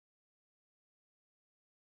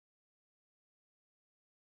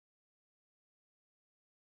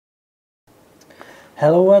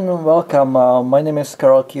Hello and welcome. My name is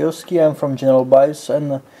Karol Kioski. I'm from General Bytes,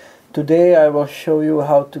 and today I will show you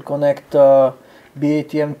how to connect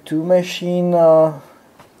BATM2 machine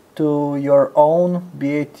to your own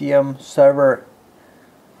BATM server.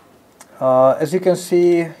 As you can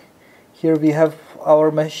see, here we have our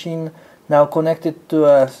machine now connected to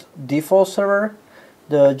a default server,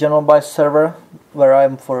 the General Bytes server, where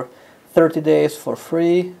I'm for 30 days for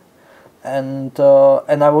free, and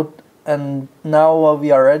now we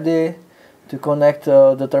are ready to connect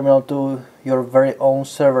the terminal to your very own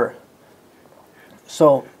server.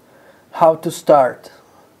 So, how to start?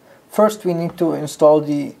 First, we need to install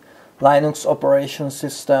the Linux operation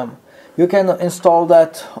system. You can install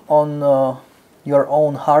that on your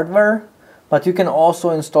own hardware, but you can also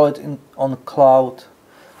install it on cloud.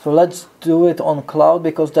 So let's do it on cloud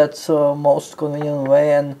because that's the most convenient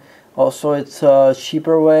way, and also it's a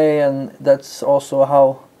cheaper way, and that's also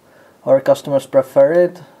how our customers prefer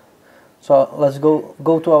it. So let's go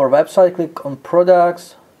to our website, click on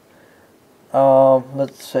products,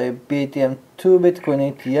 let's say BATM2 Bitcoin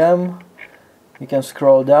ATM. You can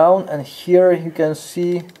scroll down, and here you can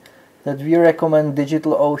see that we recommend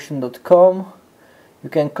digitalocean.com. You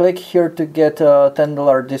can click here to get a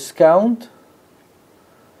 $10 discount.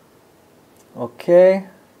 Okay,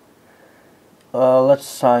 let's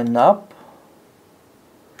sign up.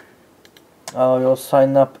 You'll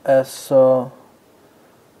sign up as support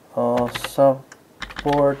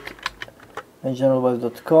at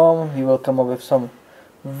generalbytes.com. You will come up with some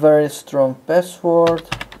very strong password.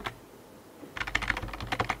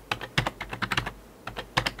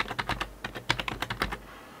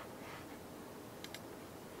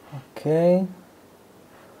 Okay,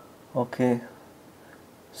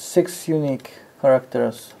 6 unique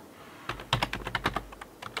characters.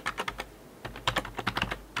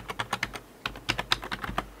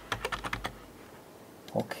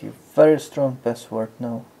 Okay, very strong password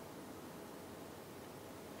now.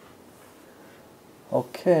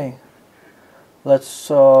 Okay,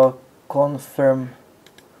 let's confirm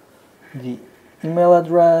the email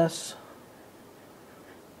address.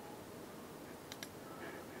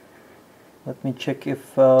 Let me check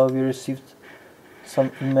if we received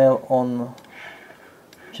some email on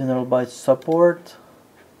General Bytes support.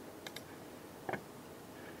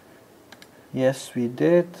 Yes, we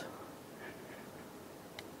did.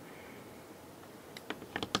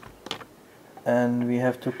 And we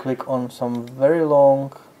have to click on some very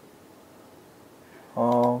long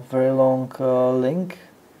link,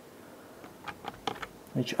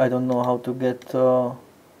 which I don't know how to get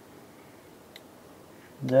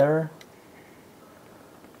there.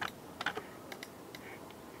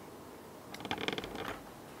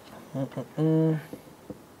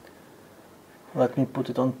 Let me put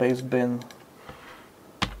it on paste bin.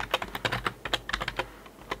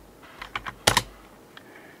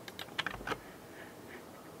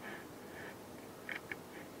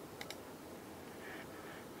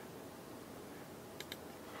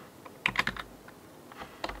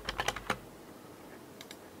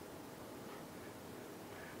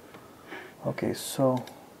 Okay, so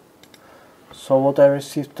what I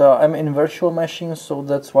received, I'm in virtual machine, so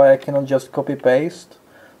that's why I cannot just copy paste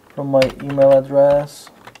from my email address.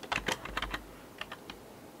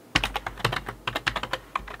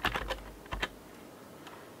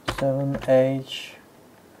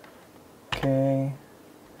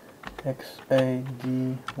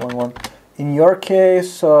 HKXAD11. In your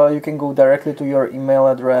case, you can go directly to your email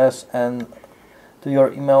address and to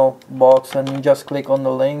your email box, and you just click on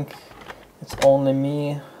the link. It's only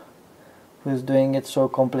me who is doing it so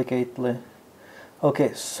complicatedly.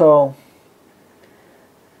 Okay, so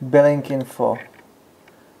billing info.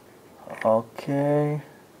 Okay,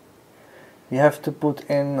 we have to put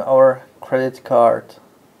in our credit card.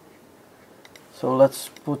 So let's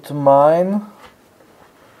put mine.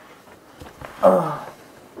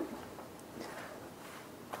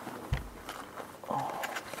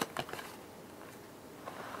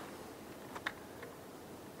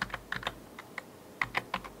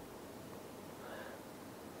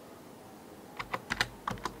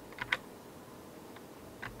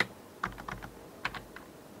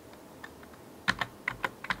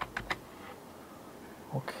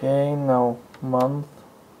 Okay, now month.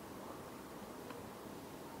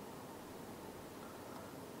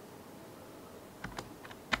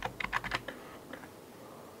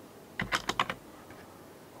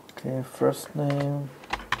 Okay, first name,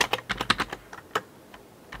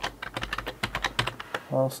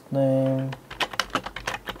 last name,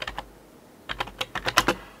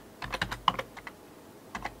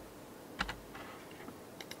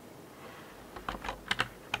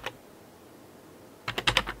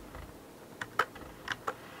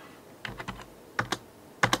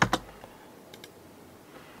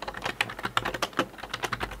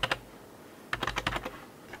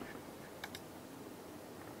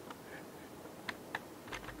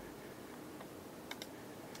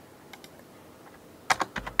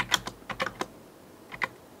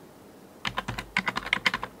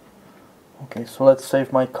 Okay, so let's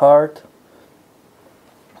save my card.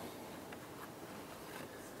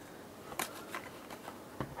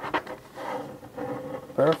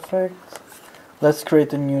 Perfect. Let's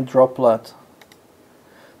create a new droplet.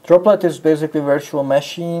 Droplet is basically a virtual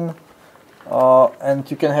machine,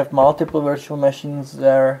 and you can have multiple virtual machines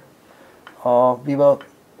there.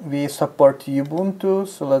 We support Ubuntu,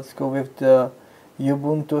 so let's go with the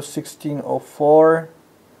Ubuntu 16.04.2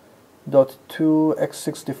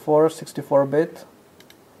 x64 64-bit.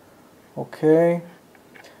 Okay.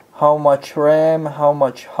 How much RAM? How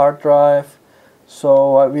much hard drive?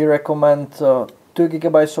 So we recommend 2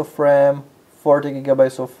 GB of RAM, 40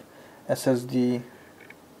 GB of SSD.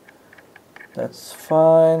 That's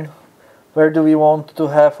fine. Where do we want to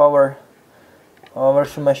have our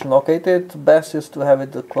virtual machine located? Best is to have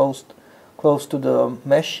it close to the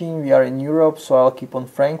machine. We are in Europe, so I'll keep on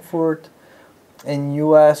Frankfurt. In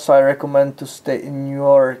US, I recommend to stay in New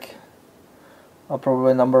York.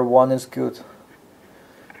 Probably number 1 is good.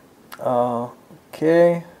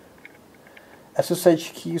 Okay.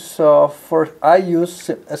 SSH keys. I use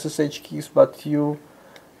SSH keys, but you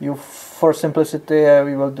for simplicity,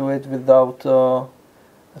 we will do it without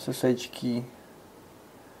SSH key.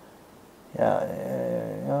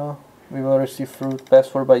 Yeah. We will receive root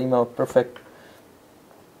password by email. Perfect.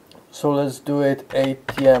 So let's do it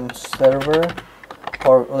ATM server,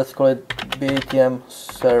 or let's call it BATM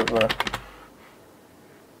server.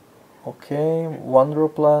 Okay, one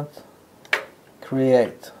droplet.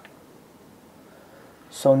 Create.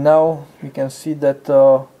 So now we can see that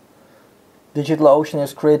DigitalOcean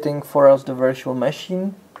is creating for us the virtual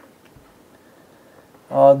machine.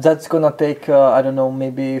 That's gonna take I don't know,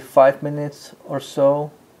 maybe 5 minutes or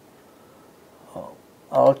so.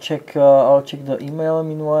 I'll check the email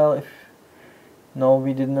meanwhile. If no,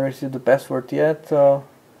 we didn't receive the password yet.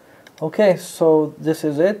 Okay, so this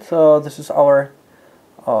is it. This is our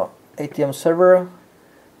ATM server.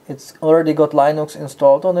 It's already got Linux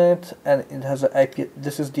installed on it, and it has an IP.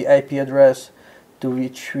 This is the IP address to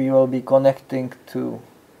which we will be connecting to.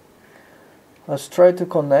 Let's try to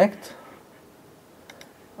connect.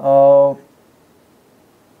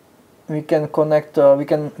 We can connect.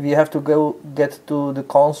 We have to go get to the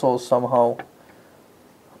console somehow.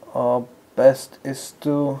 Best is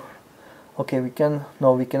to. Okay, we can.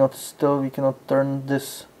 No, we cannot. Still, we cannot turn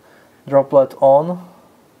this droplet on.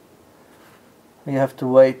 We have to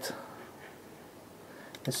wait.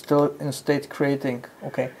 It's still in state creating.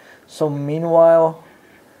 Okay. So meanwhile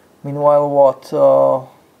what?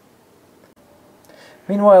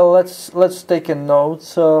 Meanwhile, let's take a note.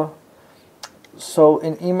 So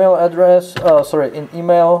in email address. In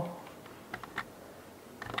email,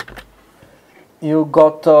 you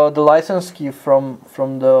got the license key from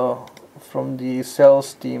the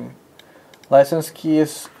sales team. License key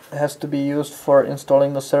has to be used for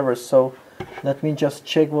installing the server. So let me just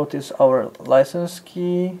check what is our license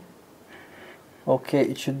key. Okay,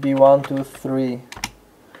 it should be 123.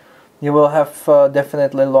 You will have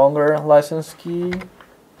definitely longer license key.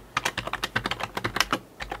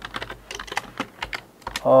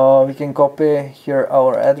 We can copy here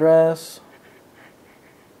our address.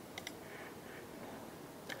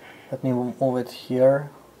 Let me move it here.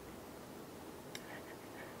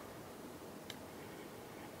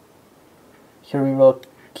 Here we will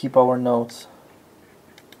keep our notes.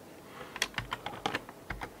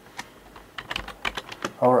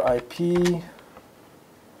 Our IP.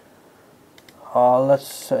 Let's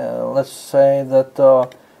say that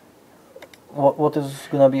what is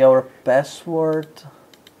gonna be our password.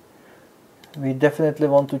 We definitely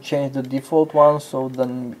want to change the default one, so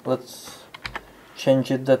then let's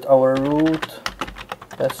change it that our root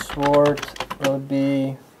password will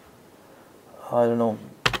be, I don't know,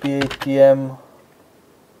 BATM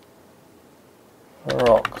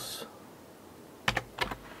rocks.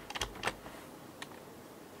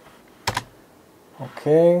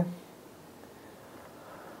 Okay.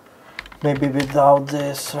 Maybe without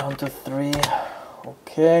this, 1, 2, 3.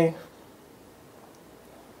 Okay.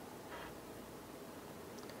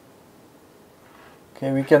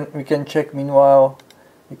 Okay, we can check meanwhile.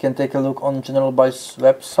 We can take a look on General Byte's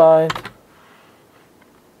website.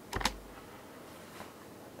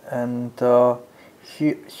 And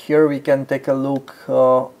here we can take a look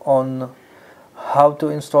on how to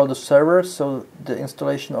install the server. So the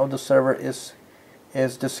installation of the server is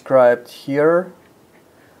described here.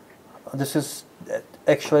 This is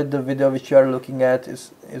actually the video which you are looking at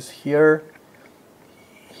is here.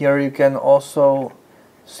 Here you can also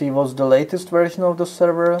see what's the latest version of the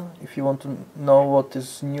server. If you want to know what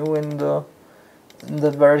is new in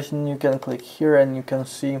that version, you can click here and you can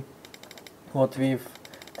see what we've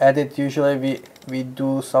edit. Usually we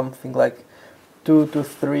do something like 2 to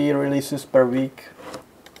 3 releases per week.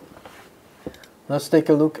 Let's take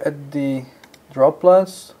a look at the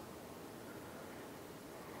droplets.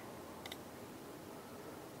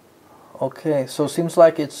 Okay, so seems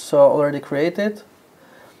like it's already created.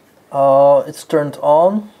 It's turned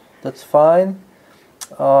on, that's fine.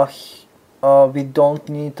 We don't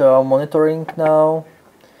need monitoring now.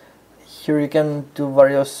 Here you can do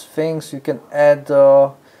various things. You can add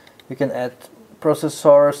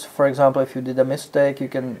processors. For example, if you did a mistake, you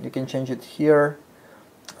can change it here.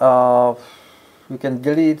 You can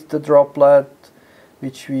delete the droplet,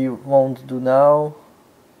 which we won't do now.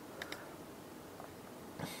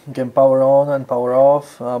 You can power on and power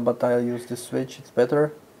off, but I'll use this switch, it's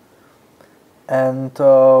better. And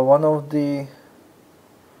one of the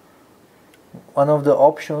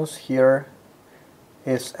options here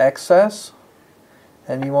is access,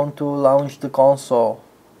 and we want to launch the console.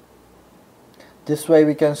 This way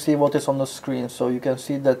we can see what is on the screen. So you can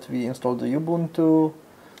see that we installed the Ubuntu,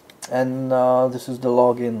 and this is the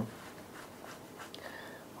login.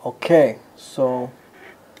 Okay, so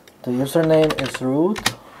the username is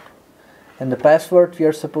root, and the password we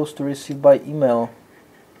are supposed to receive by email.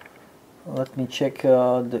 Let me check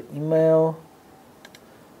the email.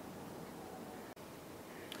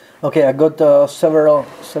 Okay, I got several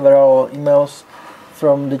emails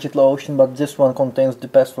from DigitalOcean, but this one contains the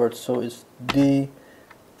password, so it's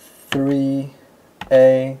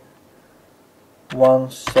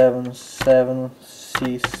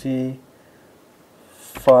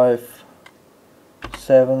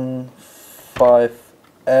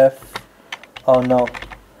Oh no,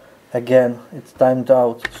 again it's timed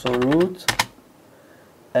out. So root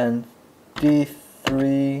and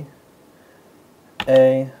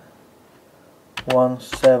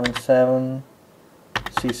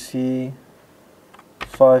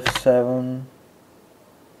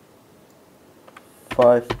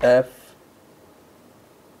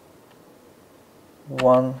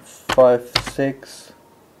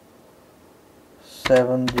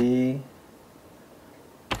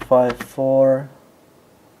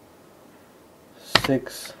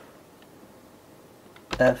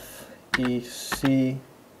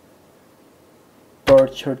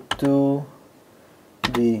torture 2D.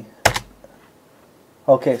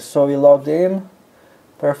 Okay, so we logged in.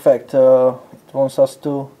 Perfect. It wants us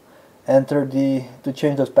to enter to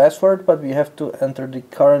change the password, but we have to enter the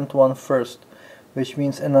current one first, which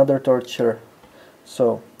means another torture.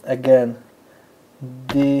 So again,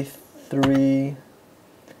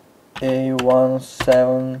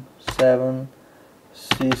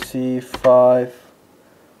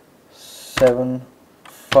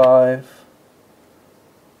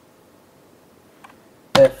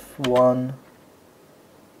 F1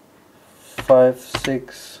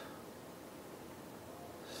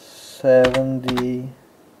 567D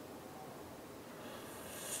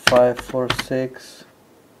 546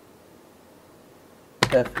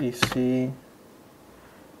 FEC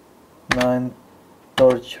 9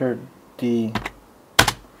 torture D.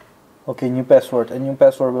 Okay, new password. A new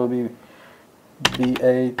password will be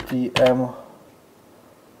BATM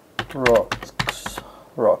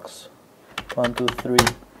rocks 1 2 3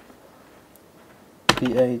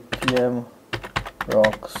 BATM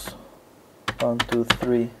rocks 1 2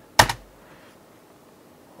 3.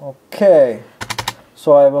 Okay,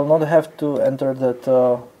 so I will not have to enter that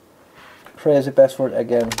crazy password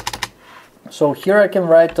again. So here I can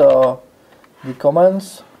write the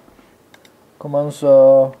commands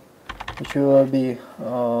which we will be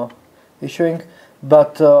issuing,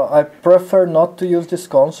 but I prefer not to use this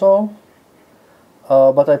console,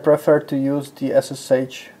 but I prefer to use the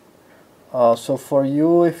SSH. So for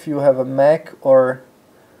you, if you have a Mac or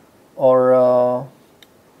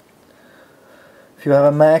if you have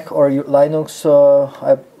a Mac or Linux,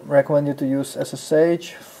 I recommend you to use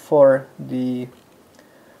SSH. For the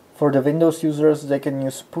Windows users, they can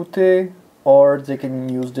use PuTTY, or they can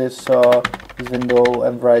use this window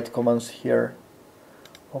and write commands here.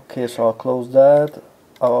 Okay, so I'll close that.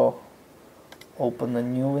 I'll open a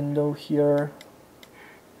new window here.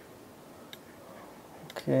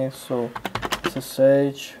 Okay, so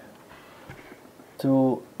SSH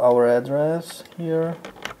to our address here.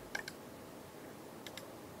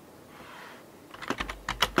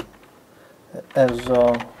 As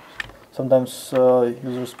sometimes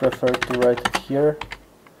users prefer to write it here.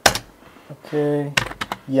 Okay,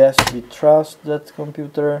 yes, we trust that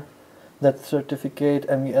computer, that certificate,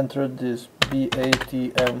 and we enter this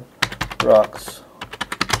BATM rocks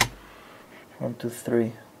 1 2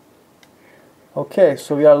 3. Okay,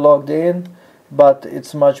 so we are logged in, but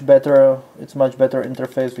it's much better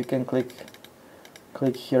interface. We can click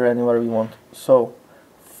here anywhere we want. So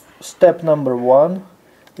step number 1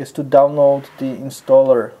 is to download the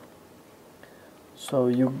installer. So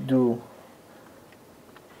you do,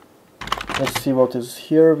 let's see what is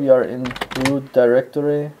here. We are in root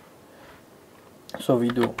directory, so we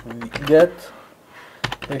do get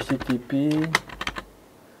http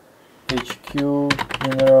hq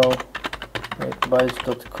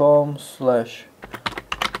mineralbytes.com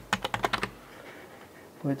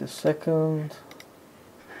 / wait a second,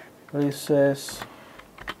 recess /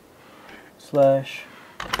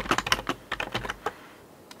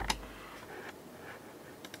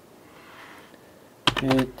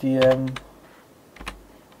 BATM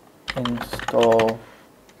install.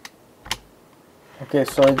 Okay,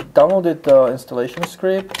 so I downloaded the installation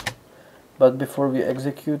script, but before we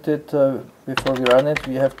execute it, before we run it,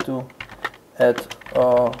 we have to add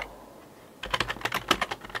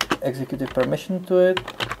executive permission to it.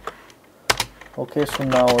 Okay, so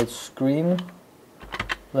now it's green.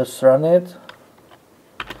 Let's run it.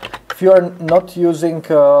 If you are not using,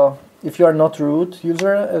 if you are not root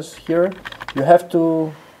user as here, you have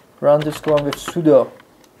to run this command with sudo.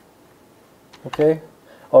 Okay,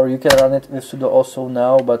 or you can run it with sudo also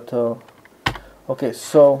now, but okay.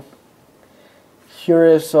 So here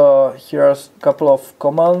are a couple of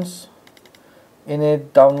commands.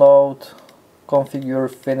 Init, download, configure,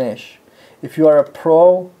 finish. If you are a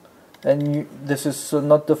pro and this is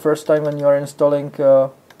not the first time when you are installing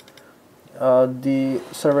the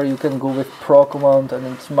server, you can go with pro command and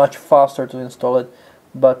it's much faster to install it.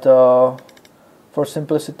 But for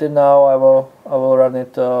simplicity now, I will run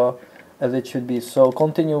it as it should be. So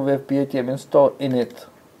continue with BATM install init.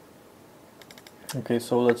 Okay,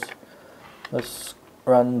 so let's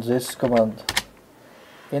run this command.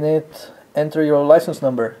 Init, enter your license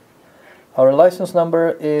number. Our license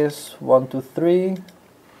number is 123.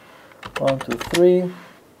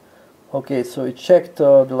 Okay, so it checked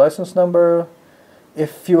the license number.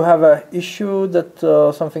 If you have an issue that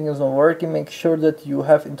something is not working, make sure that you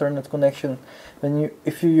have internet connection.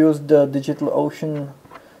 If you use the DigitalOcean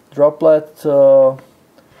droplet,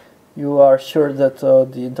 you are sure that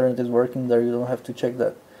the internet is working there. You don't have to check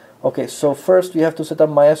that. Okay, so first we have to set up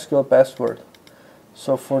MySQL password.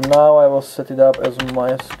 So for now I will set it up as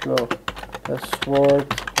MySQL password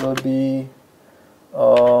will be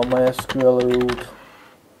MySQL root.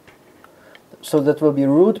 So that will be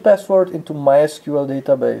root password into MySQL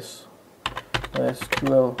database.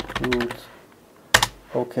 MySQL root.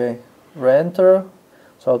 Okay, re-enter.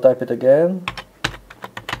 So I'll type it again.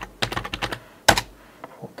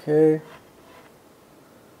 Okay.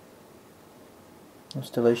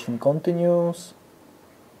 Installation continues.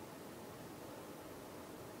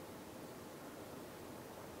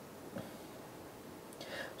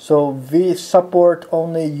 So we support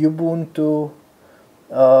only Ubuntu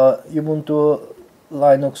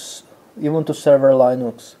Linux, Ubuntu server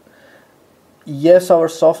Linux. Yes, our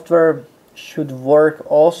software should work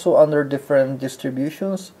also under different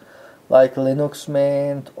distributions like Linux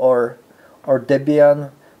Mint or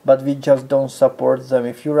Debian, but we just don't support them.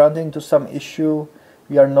 If you run into some issue,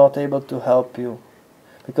 we are not able to help you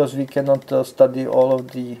because we cannot study all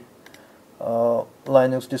of the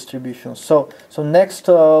Linux distributions. So next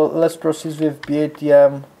let's proceed with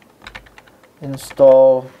BATM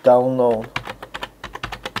install download.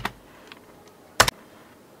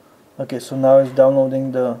 Okay, so now it's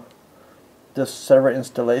downloading the server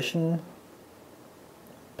installation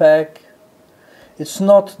pack. It's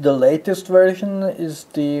not the latest version, it's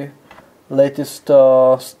the latest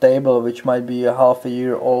stable, which might be a half a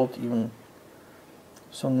year old even.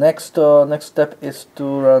 So next step is to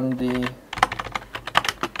run the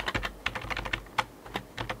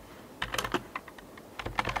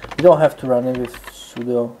you don't have to run it with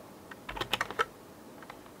sudo.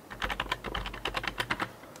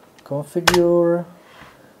 Configure.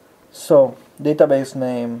 So database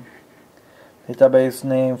name,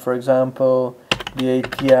 for example,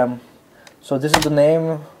 BATM. So this is the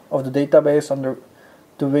name of the database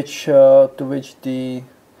to which the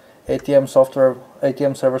ATM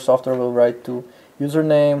server software will write to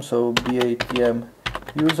username. So BATM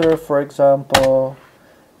user, for example,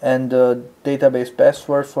 and the database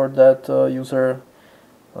password for that user.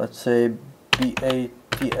 Let's say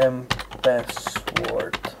BATM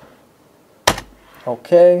password.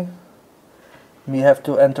 Okay. We have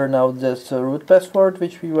to enter now this root password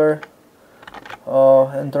which we were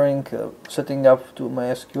setting up to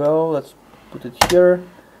MySQL. Let's put it here.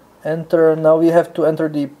 Enter. Now we have to enter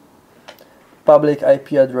the public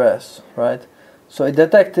IP address, right? So it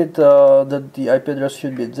detected that the IP address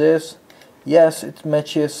should be this. Yes, it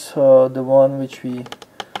matches the one which we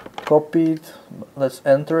copied. Let's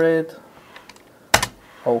enter it.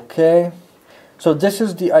 Okay. So this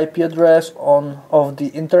is the IP address of the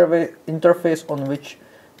interface on which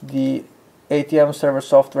the ATM server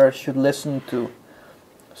software should listen to.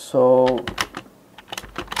 So,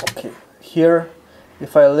 okay, here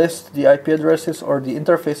if I list the IP addresses or the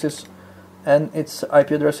interfaces and its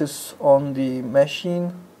IP addresses on the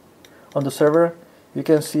machine, on the server, you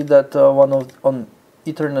can see that on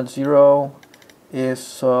Ethernet 0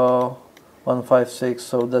 is 156,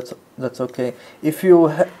 so that's okay. If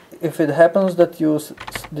it happens that you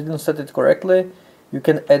didn't set it correctly, you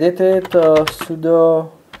can edit it,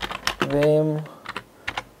 sudo vim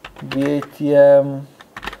BATM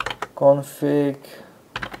config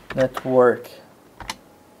network,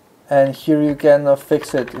 and here you can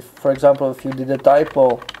fix it. If, for example, if you did a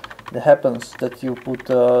typo, it happens that you put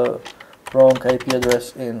a wrong IP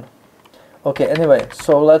address in. Okay, anyway,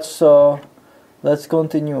 so let's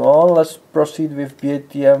continue on. Let's proceed with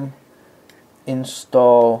BATM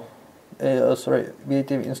install.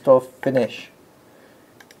 BATM install finish.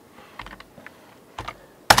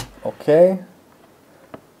 Okay.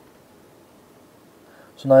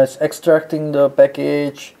 So now it's extracting the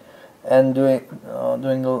package and doing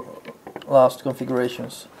the last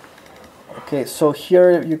configurations. Okay, so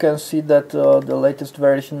here you can see that the latest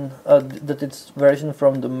version, that it's version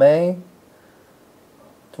from the May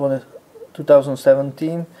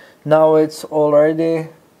 2017. Now it's already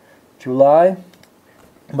July,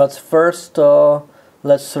 but first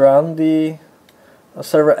let's run the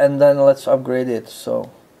server and then let's upgrade it.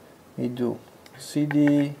 So we do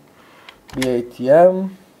cd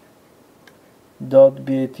BATM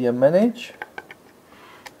 .BATM manage.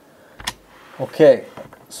 Okay,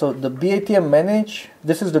 so the BATM manage,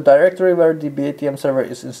 this is the directory where the BATM server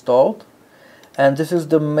is installed, and this is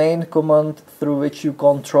the main command through which you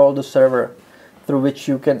control the server, through which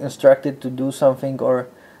you can instruct it to do something or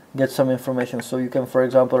get some information. So you can, for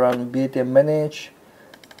example, run BATM manage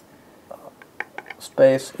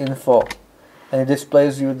space info, and it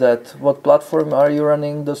displays you that what platform are you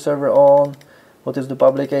running the server on, what is the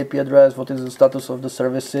public IP address, what is the status of the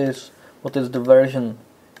services, what is the version.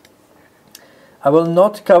 I will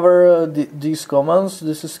not cover these commands,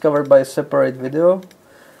 this is covered by a separate video,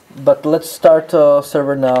 but let's start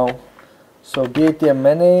server now. So BATM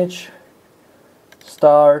manage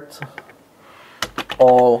start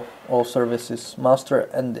all services, master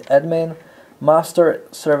and the admin. Master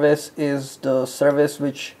service is the service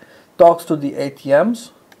which talks to the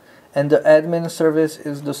ATMs, and the admin service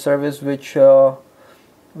is the service which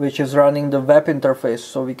is running the web interface,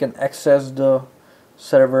 so we can access the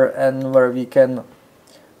server and where we can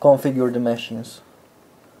configure the machines.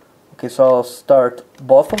 Okay, so I'll start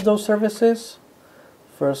both of those services.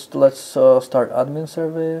 First, let's start admin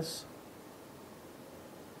service.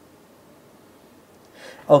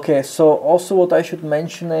 Okay, so also what I should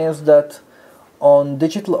mention is that on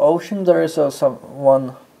DigitalOcean there is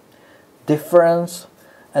one difference,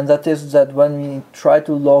 and that is that when we try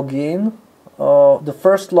to log in, the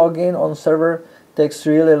first login on server takes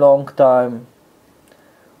really long time.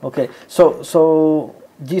 Okay, so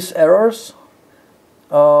these errors,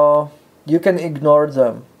 you can ignore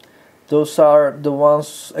them. Those are the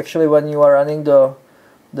ones, actually, when you are running the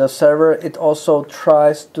server, it also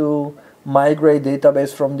tries to migrate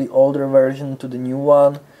database from the older version to the new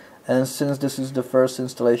one, and since this is the first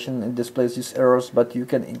installation, it displays these errors, but you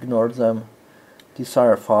can ignore them. These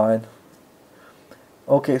are fine.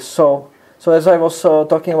 Okay, so as I was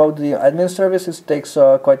talking about the admin service, it takes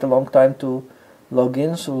quite a long time to log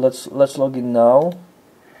in. So let's log in now.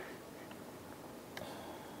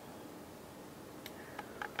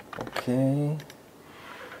 Okay,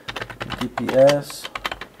 HTTPS,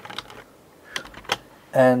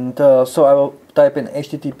 and so I will type in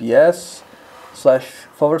HTTPS//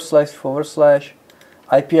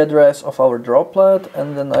 IP address of our droplet,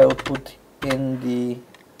 and then I will put in the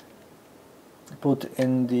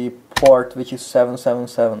port which is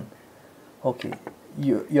 777. Okay,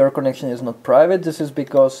 your connection is not private. This is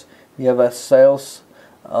because we have a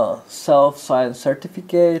self-signed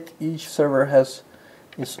certificate. Each server has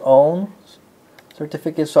its own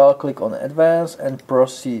certificate, so I'll click on advance and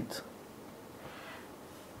proceed.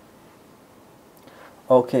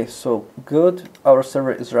 Okay, so good, our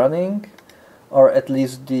server is running, or at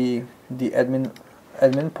least the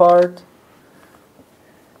admin part.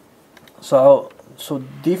 So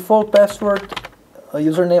default password,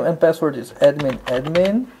 username and password is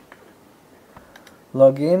admin.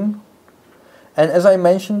 Login, and as I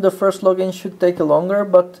mentioned, the first login should take longer,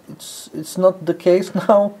 but it's not the case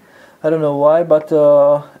now. I don't know why, but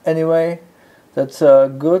anyway, That's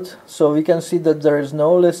good. So we can see that there is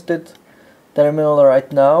no listed terminal right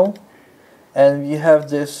now, and we have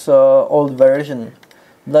this old version.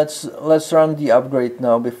 Let's run the upgrade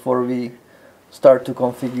now before we start to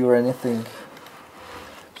configure anything.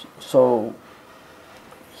 So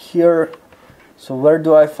here, so where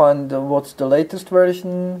do I find what's the latest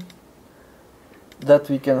version? That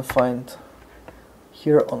we can find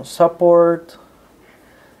here on support,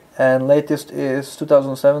 and latest is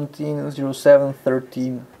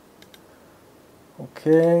 2017-07-13.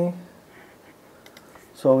 Okay,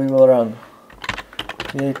 so we will run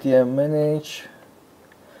BATM manage.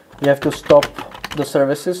 We have to stop the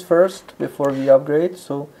services first before we upgrade,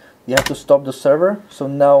 so we have to stop the server. So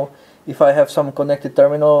now if I have some connected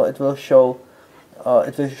terminal, it will show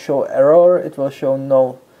error, it will show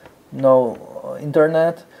no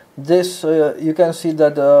internet. This you can see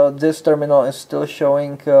that this terminal is still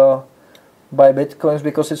showing by bitcoins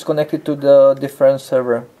because it's connected to the different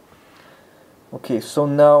server. Okay, so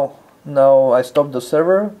now I stop the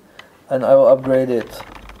server and I will upgrade it.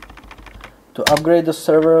 To upgrade the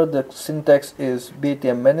server, the syntax is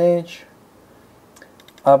BATM manage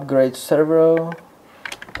upgrade server.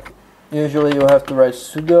 Usually you have to write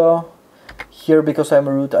sudo. Here, because I'm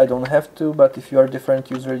root, I don't have to, but if you are a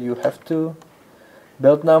different user, you have to.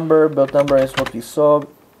 Build number is what we saw,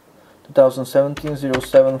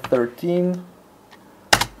 2017-07-13.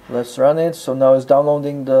 Let's run it. So now it's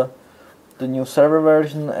downloading the new server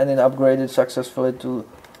version, and it upgraded successfully to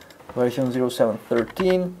version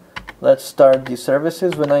 07-13. Let's start the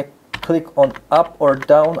services. When I click on up or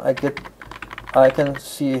down, I can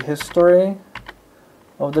see history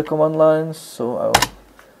of the command lines. So I'll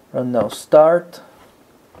run now start.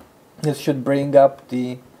 This should bring up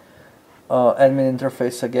the admin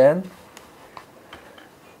interface again.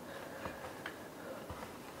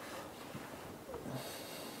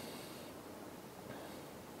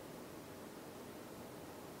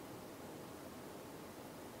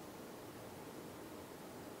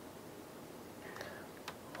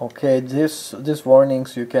 Okay, these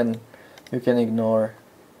warnings you can ignore.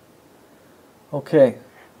 Okay,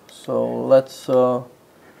 so let's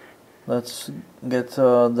get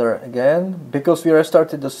there again. Because we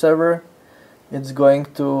restarted the server, it's going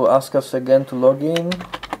to ask us again to log in.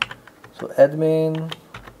 So admin.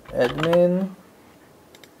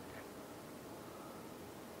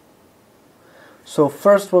 So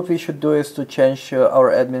first what we should do is to change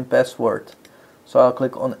our admin password. So I'll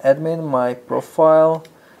click on admin, my profile.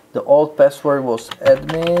 The old password was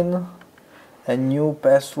admin, and new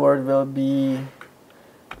password will be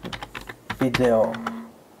video.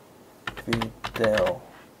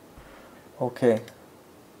 Okay.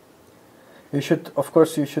 Of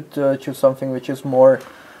course you should choose something which is more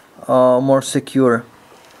secure.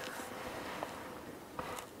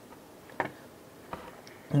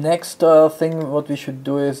 Next thing what we should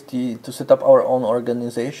do is to set up our own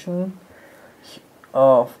organization.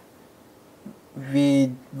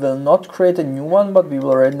 We will not create a new one, but we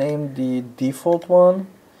will rename the default one.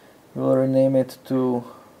 We will rename it to,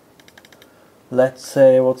 let's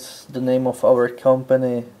say, what's the name of our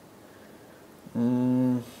company?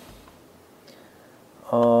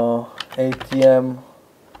 ATM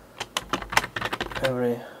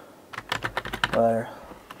everywhere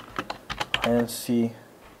INC.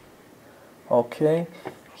 Okay,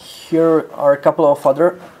 here are a couple of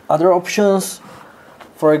other options.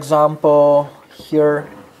 For example, here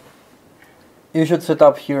you should set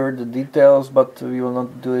up here the details, but we will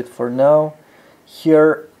not do it for now.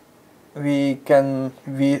 Here we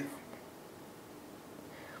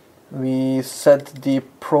set the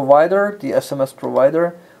provider, the SMS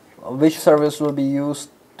provider, which service will be used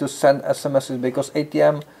to send SMSs, because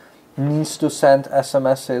ATM needs to send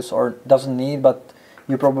SMSs, or doesn't need, but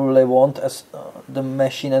you probably want the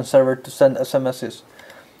machine and server to send SMSs.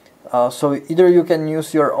 So either you can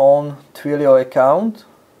use your own Twilio account,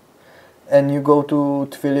 and you go to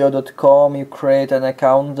twilio.com, you create an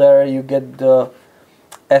account there, you get the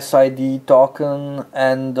SID token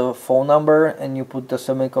and the phone number, and you put the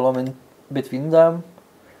semicolon in between them.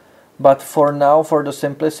 But for now, for the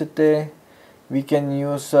simplicity, we can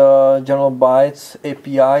use General Bytes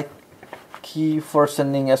API key for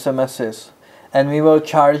sending SMSs, and we will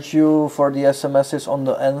charge you for the SMSs on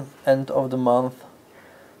the end of the month.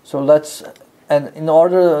 So and in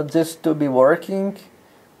order this to be working,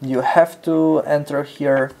 you have to enter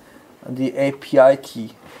here the API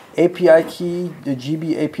key. API key, the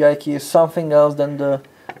GB API key, is something else than the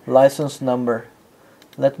license number.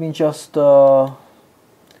 Let me just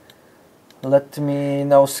let me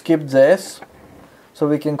now skip this so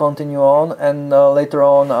we can continue on, and later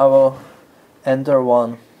on I will enter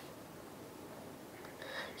one.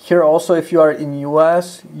 Here also, if you are in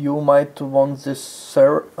US, you might want this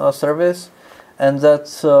service, and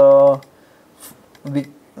that's the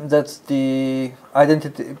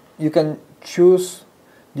identity. You can choose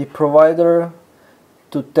the provider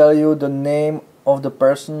to tell you the name of the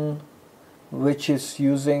person which is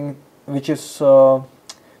using, which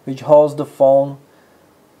holds the phone,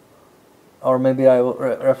 or maybe I will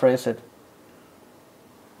rephrase it.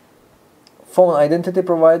 Phone identity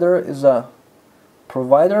provider is a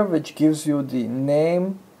provider which gives you the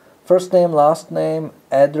name, first name, last name,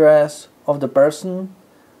 address of the person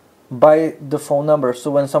by the phone number. So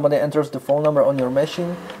when somebody enters the phone number on your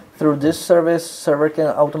machine, through this service, server can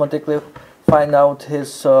automatically find out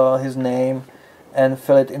his name and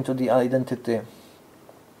fill it into the identity.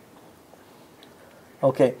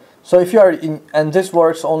 Okay, so if you are in, and this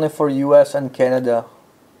works only for US and Canada.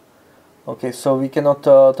 Okay, so we cannot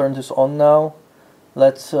turn this on now.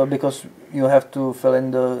 Let's because you have to fill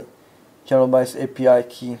in the general-based API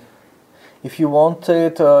key. If you want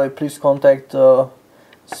it, please contact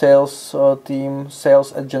sales team,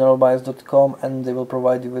 sales@generalbytes.com, and they will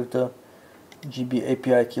provide you with the GB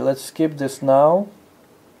API key. Let's skip this now,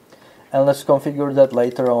 and let's configure that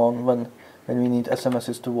later on when we need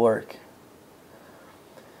SMSs to work.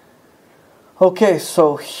 Okay,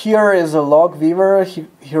 so here is a log viewer.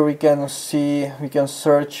 Here we can see, we can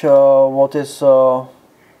search what is on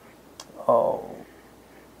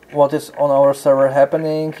our server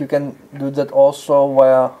happening. You can do that also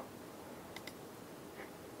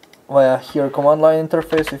via here command line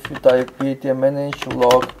interface. If you type BATM manage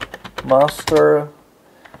log master,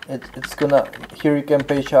 it's gonna, here you can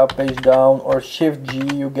page up, page down, or shift G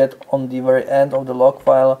you get on the very end of the log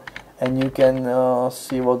file, and you can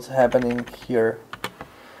see what's happening here.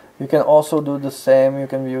 You can also do the same, you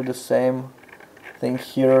can view the same thing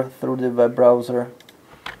here through the web browser.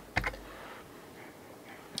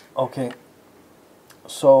 Okay,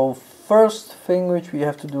 so first thing which we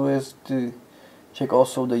have to do is to check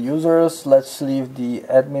also the users. Let's leave the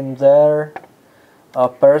admin there.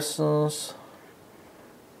 Persons,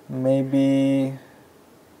 maybe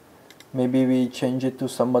we change it to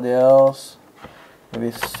somebody else.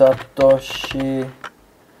 Maybe Satoshi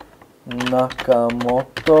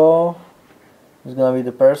Nakamoto is gonna be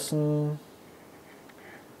the person,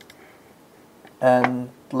 and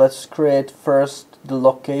let's create first the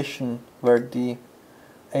location where the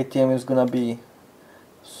ATM is gonna be.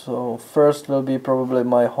 So first will be probably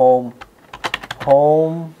my home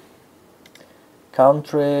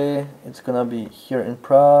country. It's gonna be here in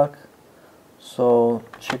Prague, so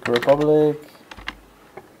Czech Republic.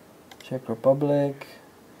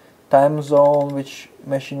 Time zone, which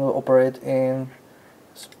machine will operate in,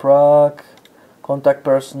 is Prague. Contact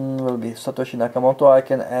person will be Satoshi Nakamoto. I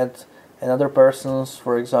can add another persons,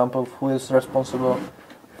 for example, who is responsible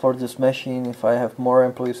for this machine if I have more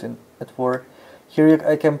employees at work. Here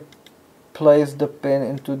I can place the pin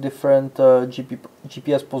into different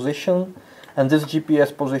GPS position, and this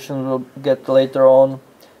GPS position will get later on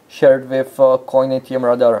shared with Coin ATM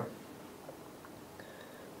radar.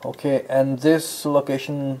 Okay, and this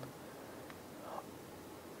location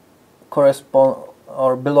correspond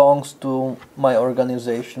or belongs to my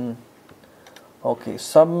organization. Okay,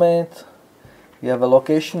 submit. We have a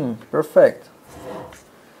location. Perfect.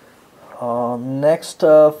 Next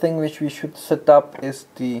thing which we should set up is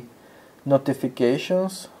the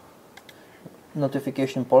notification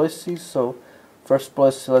policies. So first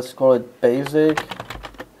policy, let's call it basic,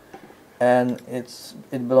 and it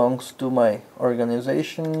belongs to my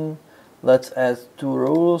organization. Let's add two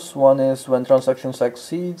rules. One is when transaction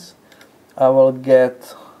succeeds, I will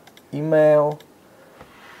get email,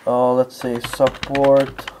 let's say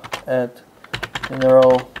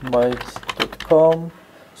support@generalbytes.com.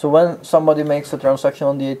 So when somebody makes a transaction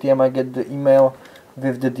on the ATM, I get the email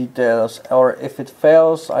with the details, or if it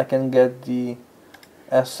fails, I can get the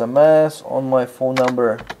SMS on my phone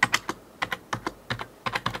number.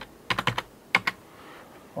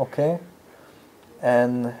 Okay,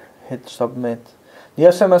 and hit submit. The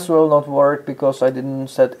SMS will not work because I didn't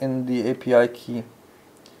set in the API key,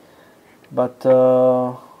 but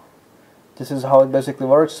this is how it basically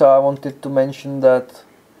works. So I wanted to mention that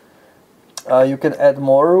you can add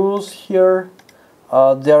more rules here.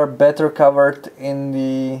 They are better covered in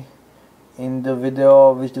the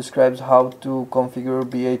video which describes how to configure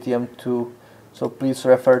BATM2, so please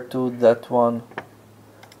refer to that one.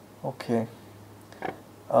 Okay.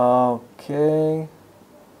 Okay,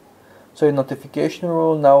 so in notification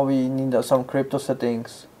rule, now we need some crypto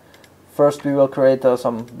settings. First we will create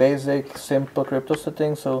some basic simple crypto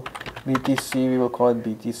settings. So BTC, we will call it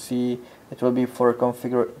BTC, it will be for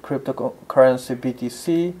cryptocurrency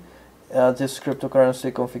BTC. This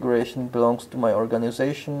cryptocurrency configuration belongs to my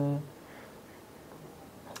organization.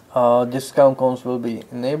 Discount codes will be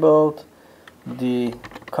enabled. The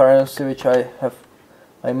currency which I have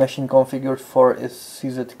my machine configured for is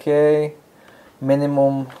CZK.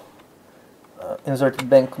 Minimum inserted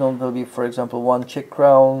banknote will be, for example, 1 Czech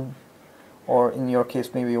crown, or in your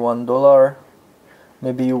case maybe $1.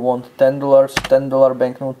 Maybe you want $10, $10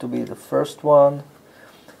 banknote to be the first one.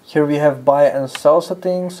 Here we have buy and sell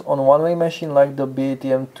settings on one-way machine like the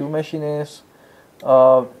BATM 2 machine is.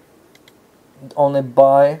 Only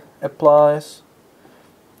buy applies.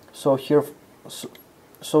 So here,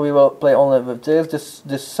 so we will play only with this.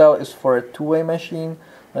 This sell is for a two-way machine,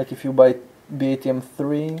 like if you buy BATM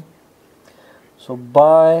 3. So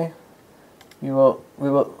buy, we will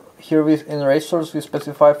here in resource we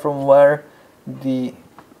specify from where the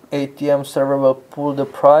ATM server will pull the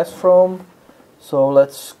price from. So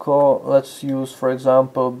let's use, for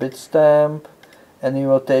example, Bitstamp, and we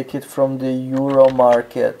will take it from the Euro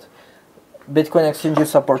market. Bitcoin exchanges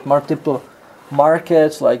support multiple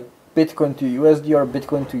markets like Bitcoin to USD or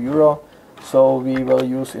Bitcoin to Euro, so we will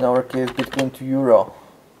use in our case Bitcoin to Euro.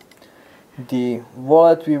 The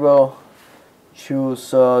wallet, we will choose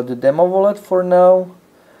the demo wallet for now.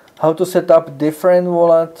 How to set up different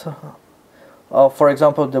wallet, for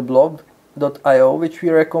example the blog.io, which we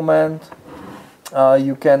recommend.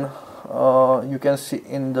 You can see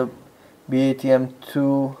in the BATM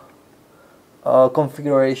 2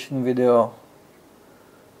 configuration video.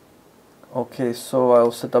 Okay, so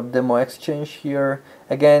I'll set up demo exchange here.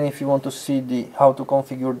 Again, if you want to see how to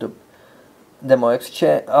configure the demo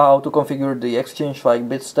exchange, how to configure the exchange like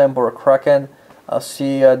Bitstamp or Kraken,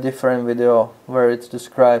 see a different video where it's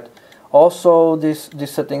described. Also, these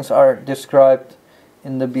settings are described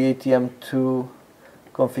in the BATM 2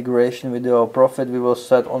 configuration video. Profit we will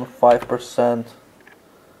set on 5%.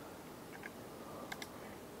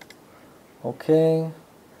 Okay,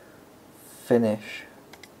 finish.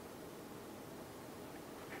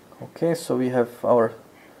 Okay, so we have our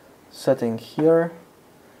setting here.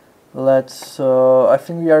 Let's I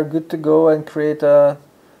think we are good to go and create a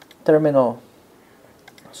terminal.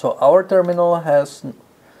 So our terminal has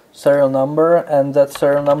serial number, and that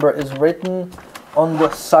serial number is written on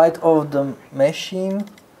the side of the machine.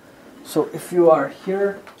 So if you are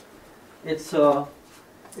here, it's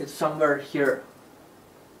somewhere here.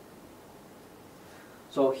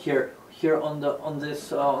 So here on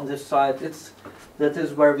this side, that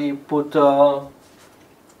is where we put the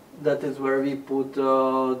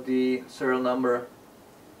serial number.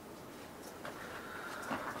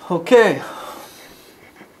 Okay.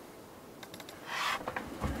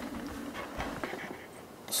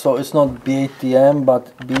 So it's not BATM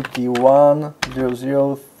but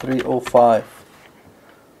BT100305.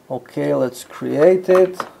 Okay, let's create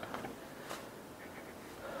it.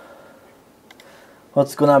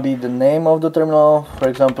 What's gonna be the name of the terminal? For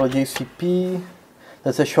example, JCP.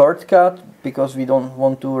 That's a shortcut because we don't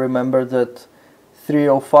want to remember that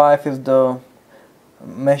 305 is the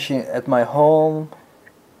machine at my home.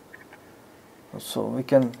 So we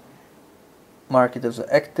can mark it as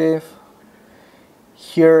active.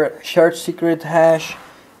 Here, shared secret hash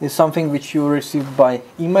is something which you received by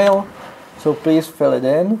email, so please fill it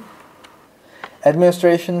in.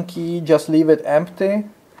 Administration key, just leave it empty,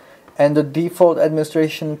 and the default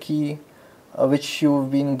administration key which you've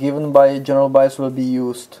been given by general BIOS will be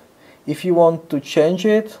used. If you want to change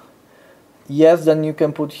it, yes, then you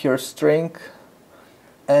can put here string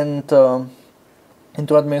and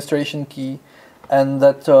into administration key, and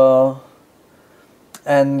that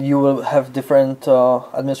and you will have different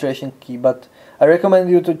administration key, but I recommend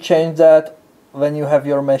you to change that when you have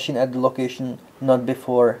your machine at the location, not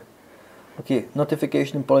before. Okay,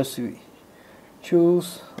 notification policy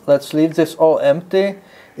choose. Let's leave this all empty.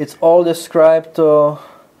 It's all described.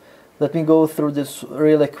 Let me go through this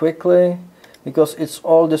really quickly because it's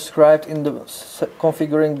all described in the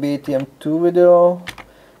configuring BATM 2 video.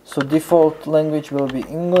 So default language will be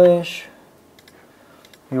English.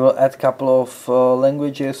 We will add a couple of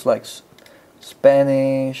languages like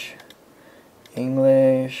Spanish,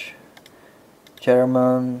 English,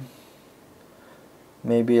 German,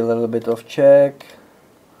 maybe a little bit of Czech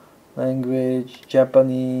language,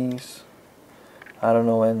 Japanese, I don't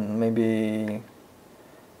know, and maybe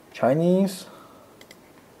Chinese.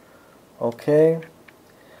 Okay,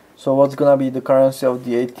 so what's gonna be the currency of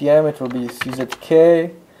the ATM? It will be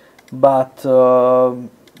CZK, but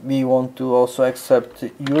we want to also accept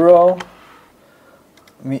Euro.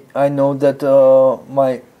 I know that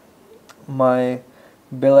my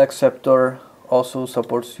bill acceptor also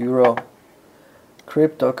supports Euro.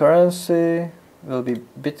 cryptocurrency will be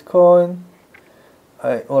Bitcoin.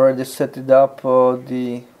 I already set it up,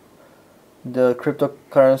 the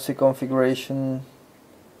cryptocurrency configuration,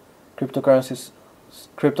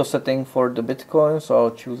 crypto setting for the Bitcoin, so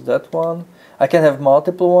I'll choose that one. I can have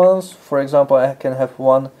multiple ones. For example, I can have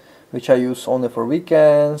one which I use only for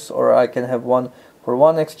weekends, or I can have one for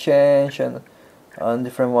one exchange and a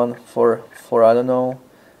different one for I don't know,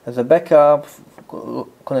 as a backup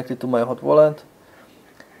connected to my hot wallet.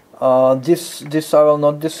 This I will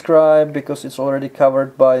not describe because it's already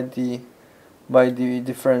covered by the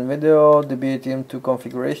different video, the BATM2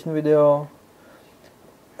 configuration video,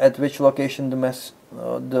 at which location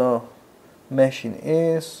the machine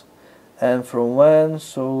is and from when.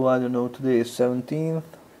 So I don't know, today is 17th,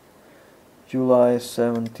 July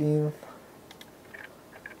 17th.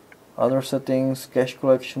 Other settings, cash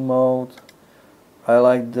collection mode. I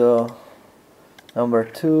like the number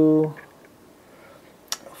 2.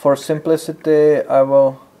 For simplicity, I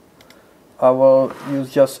will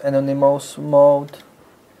use just anonymous mode.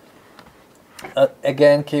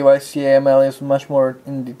 Again, KYC AML is much more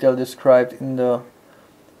in detail described in the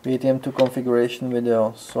BATM2 configuration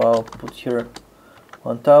video. So I'll put here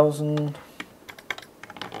 1000,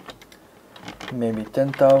 maybe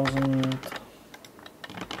 10,000,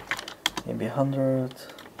 maybe 100.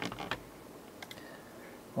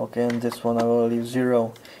 Okay, and this one I will leave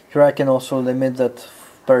 0. Here I can also limit that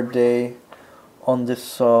per day on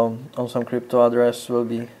this on some crypto address will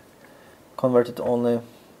be converted only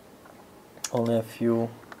a few,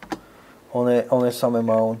 only some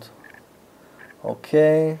amount.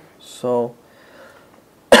 Okay, so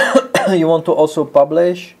you want to also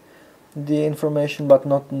publish the information, but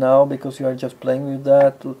not now because you are just playing with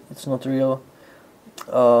that. It's not real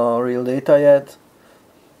data yet.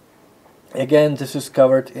 Again, this is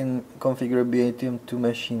covered in configure BATM2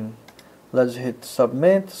 machine. Let's hit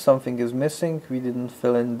submit. Something is missing. We didn't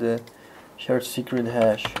fill in the shared secret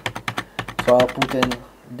hash. So I'll put in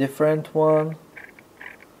different one.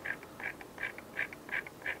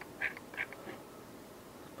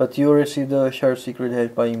 But you receive the shared secret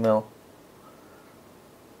hash by email.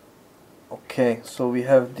 Okay, so we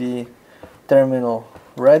have the terminal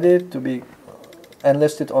ready to be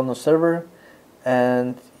enlisted on the server,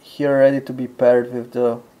 and here ready to be paired with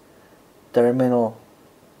the terminal.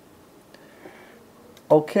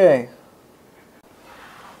 Okay.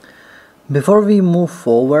 Before we move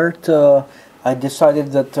forward, I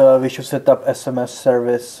decided that we should set up SMS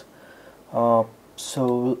service.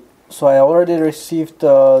 So I already received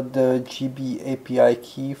the GB API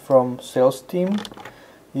key from sales team.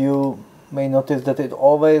 You may notice that it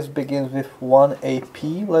always begins with 1 AP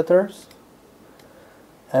letters,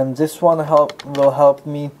 and this one will help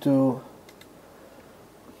me to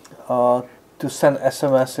send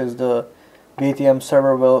SMSs. The BATM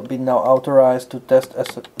server will be now authorized to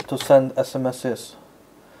send SMSs.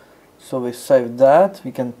 So we save that.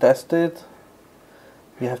 We can test it.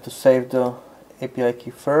 We have to save the API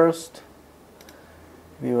key first.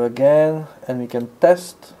 View again, and we can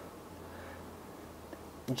test.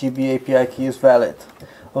 GB API key is valid.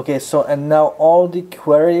 Okay, so and now all the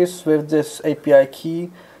queries with this API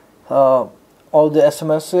key, all the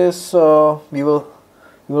SMSs, we will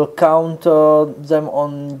count them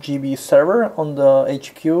on GB server on the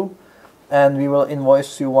HQ, and we will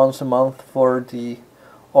invoice you once a month for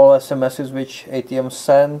all SMSs which ATM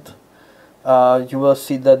sent. You will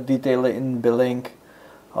see that detail in billing,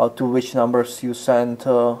 to which numbers you sent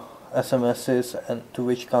SMSs and to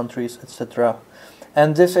which countries, etc.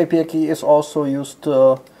 And this API key is also used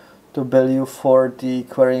to bill you for the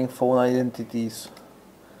querying phone identities.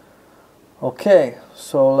 Okay,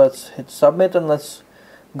 so let's hit submit and let's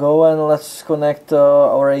go and let's connect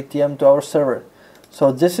our ATM to our server.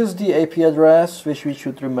 So this is the IP address which we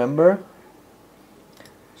should remember.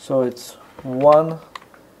 So it's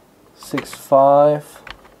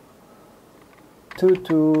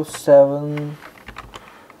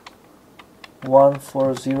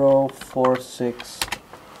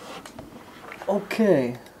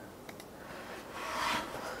Okay.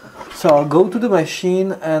 So I'll go to the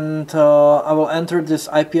machine and I will enter this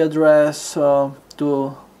IP address to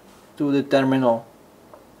the terminal.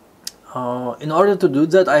 In order to do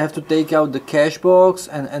that, I have to take out the cache box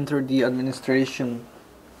and enter the administration.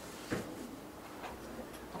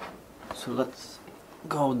 So let's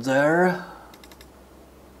go there.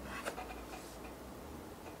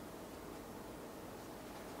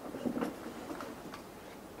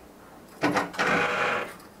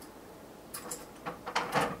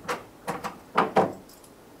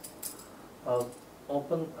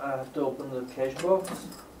 I have to open the cache box.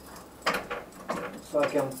 So I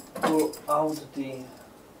can pull out the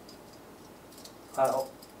I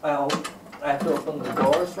have to open the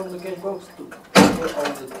doors from the cache box to pull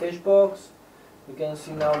out the cache box. You can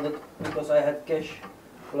see now that because I had cache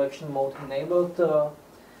collection mode enabled,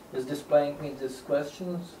 it's displaying me these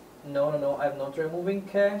questions. No, I'm not removing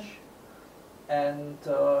cache. And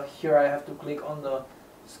here I have to click on the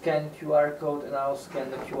scan QR code, and I'll scan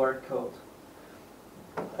the QR code.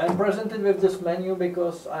 I'm presented with this menu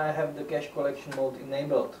because I have the cache collection mode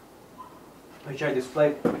enabled, which I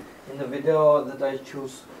displayed in the video that I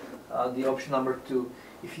choose the option number 2.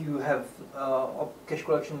 If you have cache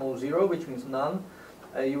collection mode 0, which means none,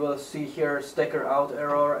 you will see here stacker out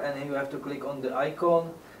error, and you have to click on the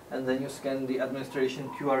icon and then you scan the administration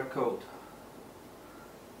QR code.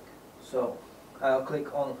 So I'll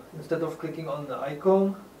click on, instead of clicking on the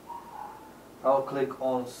icon, I'll click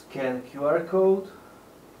on scan QR code.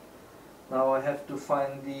 Now I have to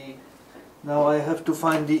find the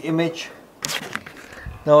image.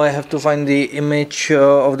 Now I have to find the image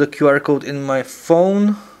of the QR code in my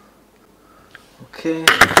phone. Okay,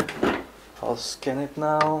 I'll scan it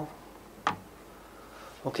now.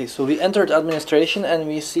 Okay, so we entered administration, and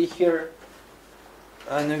we see here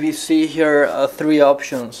three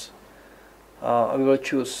options. We will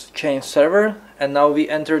choose change server, and now we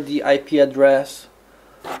enter the IP address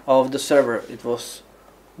of the server. It was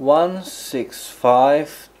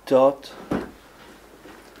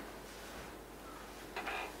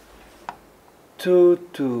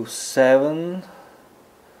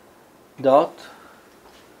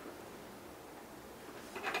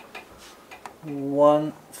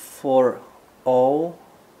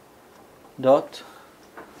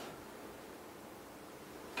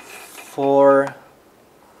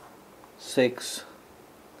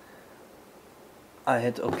I'll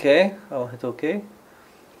hit OK.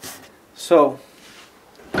 So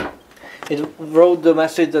it wrote the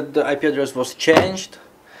message that the IP address was changed.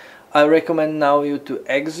 I recommend now you to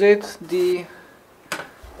exit the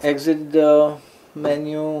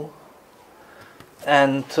menu,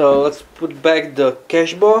 and let's put back the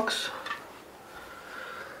cache box.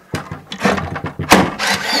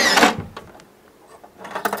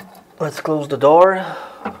 Let's close the door.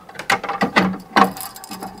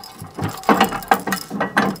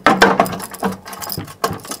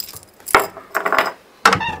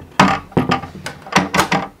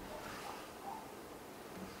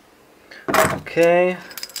 Okay.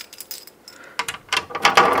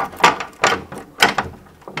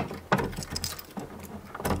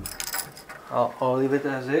 I'll leave it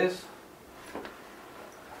as is.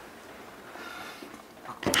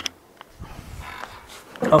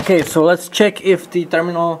 Okay, so let's check if the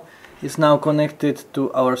terminal is now connected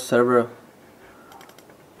to our server.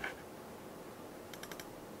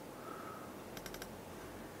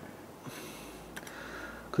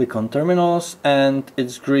 Click on terminals, and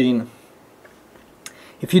it's green.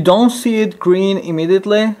 If you don't see it green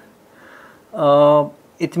immediately,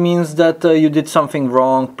 it means that you did something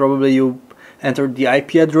wrong. Probably you entered the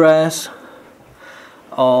IP address,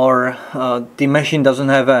 or the machine doesn't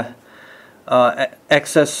have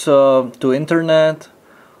access to internet,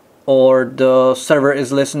 or the server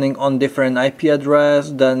is listening on different IP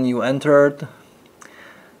address than you entered.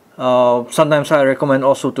 Sometimes I recommend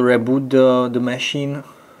also to reboot the machine,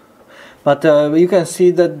 but you can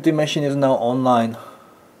see that the machine is now online,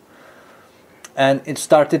 and it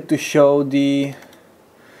started to show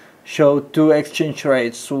two exchange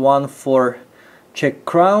rates, one for Czech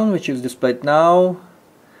crown, which is displayed now,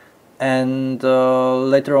 and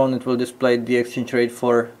later on it will display the exchange rate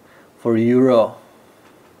for euro.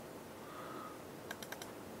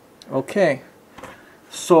 Okay,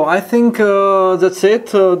 so I think that's it.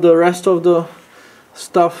 The rest of the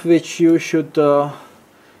stuff which you should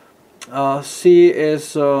see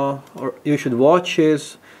is, or you should watch,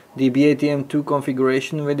 is the BATM2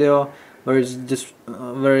 configuration video, where it's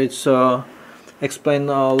explain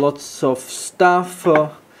lots of stuff.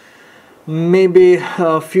 Maybe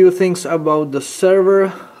a few things about the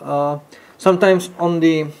server. Sometimes on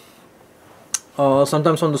the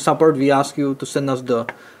support we ask you to send us the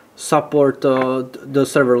support the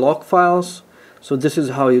server log files. So this is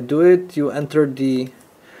how you do it. You enter the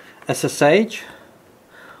SSH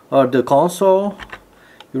or the console.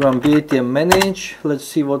 You run BATM manage. Let's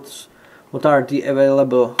see what are the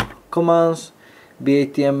available commands.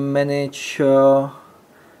 BATM manage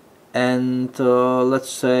and let's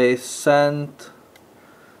say send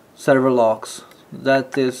server logs.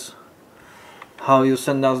 That is how you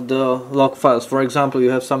send us the log files. For example,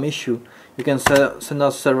 you have some issue, you can send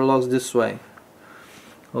us server logs this way.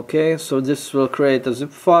 Okay, so this will create a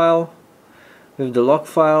zip file with the log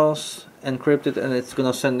files, encrypt it, and it's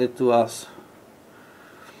gonna send it to us.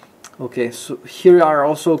 Okay, so here are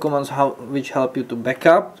also commands which help you to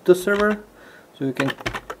backup the server. So you can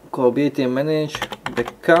call BATM manage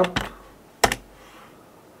backup.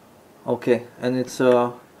 Okay, and it's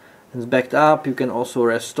backed up. You can also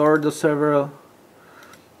restore the server.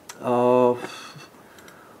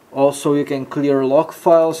 Also, you can clear log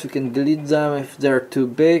files. You can delete them if they're too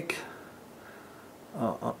big.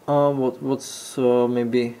 What's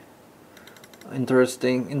maybe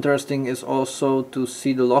interesting is also to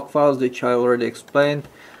see the log files, which I already explained,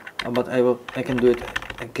 but I can do it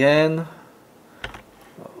again.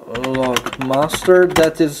 Log master,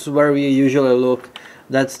 that is where we usually look.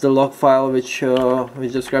 That's the log file which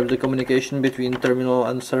describes the communication between terminal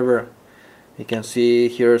and server. You can see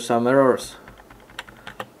here some errors.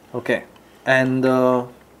 Okay, and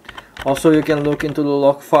also you can look into the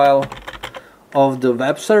log file of the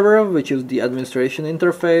web server, which is the administration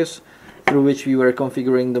interface through which we were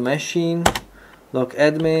configuring the machine. Log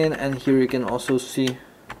admin, and here you can also see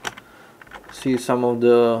some of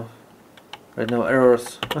the right now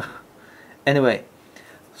errors. Anyway,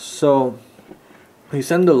 so we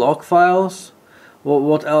send the log files.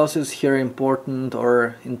 What else is here important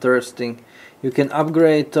or interesting? You can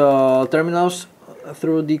upgrade terminals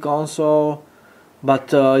through the console,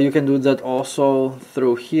 but you can do that also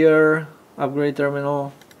through here. Upgrade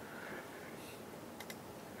terminal.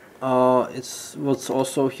 What's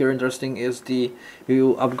also here interesting is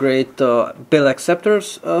you upgrade bill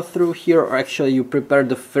acceptors through here, or actually you prepare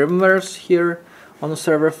the firmwares here on the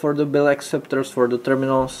server for the bill acceptors for the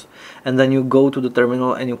terminals, and then you go to the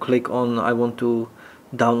terminal and you click on I want to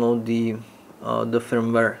download the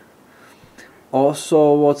firmware.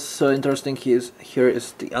 Also, what's interesting here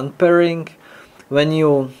is the unpairing. When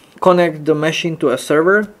you connect the machine to a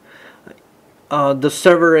server, the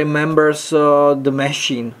server remembers the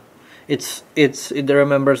machine. It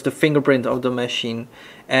remembers the fingerprint of the machine,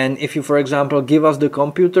 and if you, for example, give us the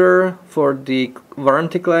computer for the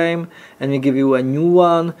warranty claim and we give you a new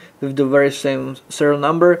one with the very same serial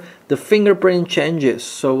number, the fingerprint changes.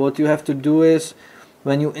 So what you have to do is,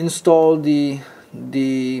 when you install the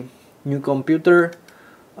new computer,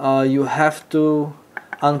 you have to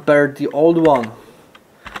unpair the old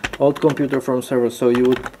computer from server. So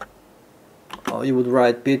you would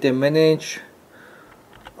write BATM manage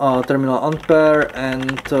terminal unpair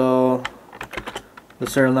and the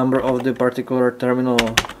serial number of the particular terminal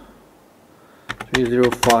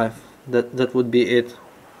 305. That would be it.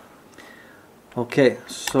 Okay,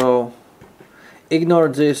 so ignore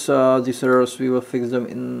these errors. We will fix them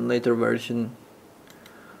in later version.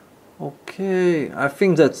 Okay, I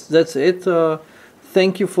think that's it.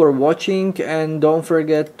 Thank you for watching, and don't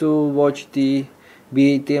forget to watch the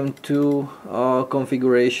BATM2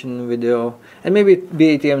 configuration video, and maybe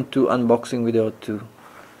BATM2 unboxing video too.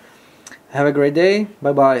 Have a great day.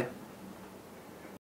 Bye bye.